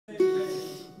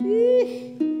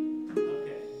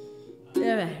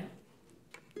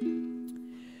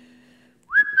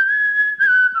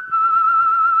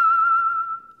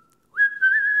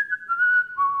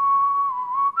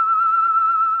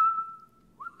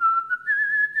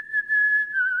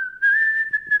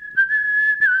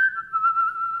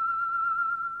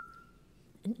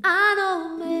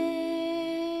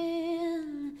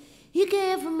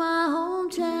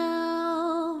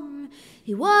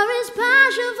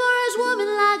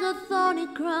a thorny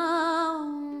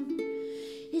crown.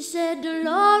 He said,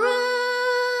 Dolores,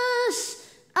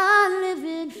 I live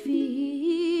in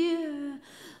fear.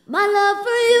 My love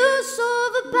for you is so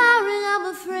overpowering, I'm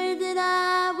afraid that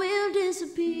I will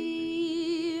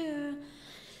disappear.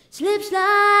 Slip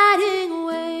sliding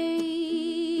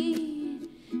away,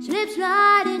 slip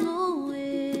sliding away.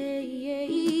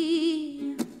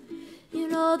 You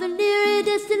know the nearer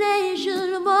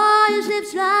destination, the more you slip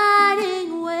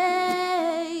sliding away.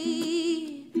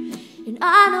 And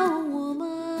I know a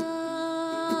woman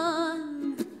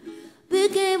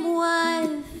became a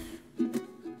wife.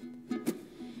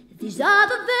 These are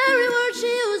the very words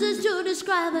she uses to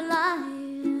describe her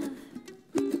life.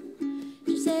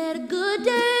 She said, a good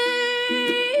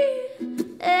day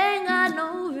ain't got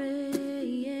no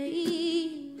rain.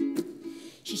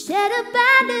 She said, a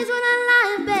bad day's when I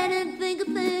lie in bed and think of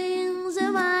things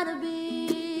that might have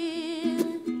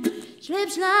been. Slip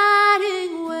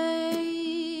sliding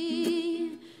away,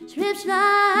 slip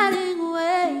sliding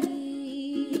away.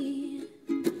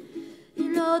 You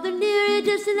know the nearer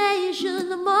destination,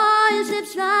 the more you slip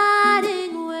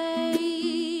sliding away.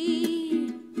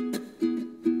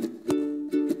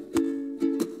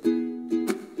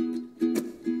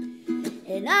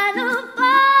 And I know a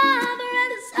father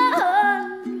and a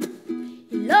son,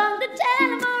 he longed to tell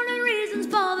him all the reasons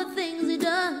for the things he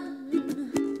done.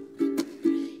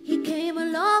 He came a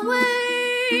long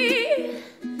way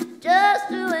just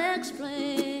to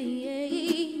explain.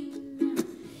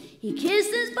 He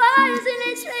kissed his boy as he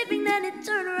lay sleeping, then he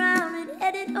turned around and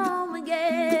headed home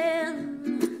again.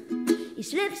 He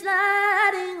slipped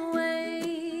sliding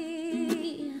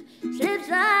away, slipped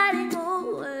sliding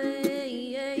away.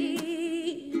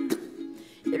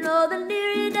 You know the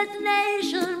nearer your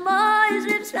destination, the more you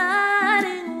slip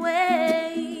sliding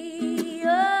away.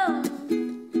 Oh.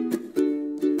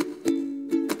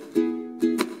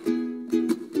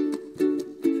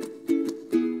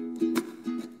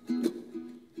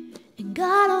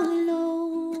 God only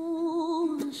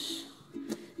knows,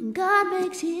 God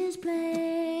makes his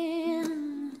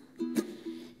plan.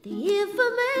 The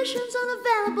information's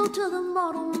unavailable to the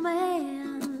mortal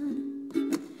man.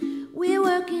 We're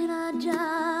working our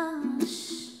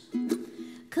jobs,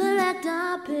 collect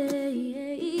our pay.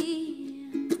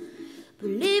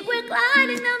 Believe we're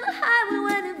gliding down the highway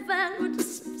when in fact we're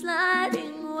just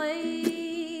sliding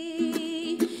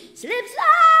away. Slip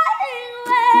sliding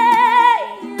away,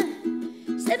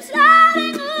 slip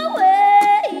sliding